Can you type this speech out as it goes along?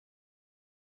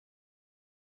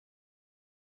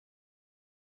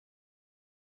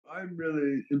I'm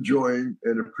really enjoying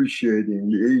and appreciating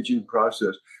the aging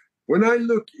process. When I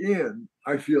look in,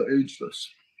 I feel ageless.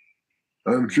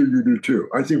 I'm sure you do too.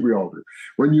 I think we all do.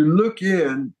 When you look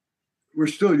in, we're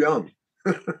still young.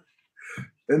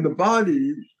 And the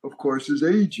body, of course, is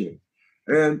aging.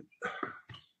 And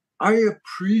I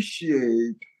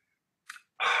appreciate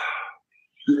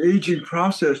the aging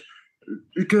process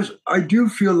because I do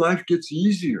feel life gets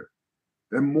easier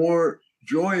and more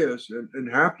joyous and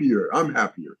happier. I'm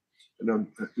happier and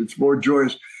it's more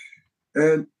joyous.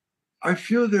 And I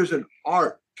feel there's an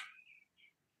art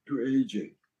to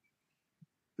aging.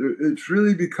 It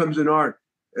really becomes an art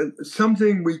and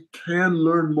something we can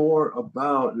learn more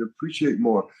about and appreciate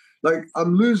more. Like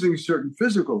I'm losing certain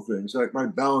physical things, like my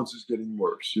balance is getting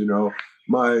worse,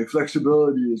 my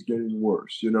flexibility is getting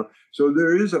worse, So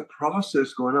there is a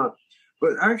process going on.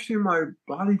 But actually my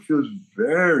body feels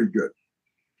very good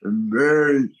and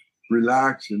very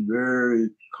relaxed and very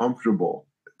comfortable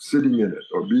sitting in it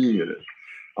or being in it.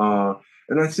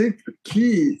 And I think the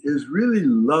key is really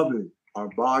loving our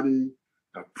body,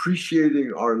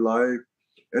 appreciating our life,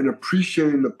 and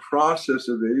appreciating the process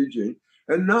of aging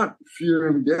and not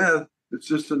fearing death. It's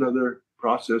just another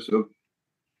process of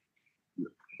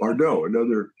Bardo,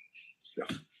 another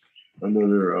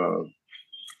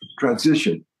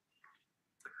transition.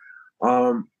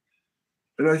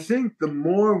 And I think the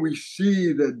more we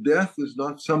see that death is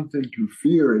not something to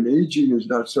fear and aging is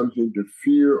not something to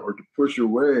fear or to push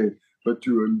away, but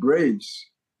to embrace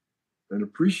and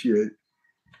appreciate,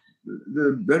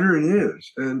 the better it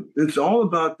is. And it's all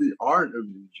about the art of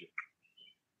aging.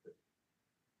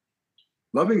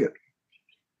 Loving it.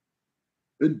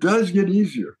 It does get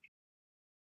easier.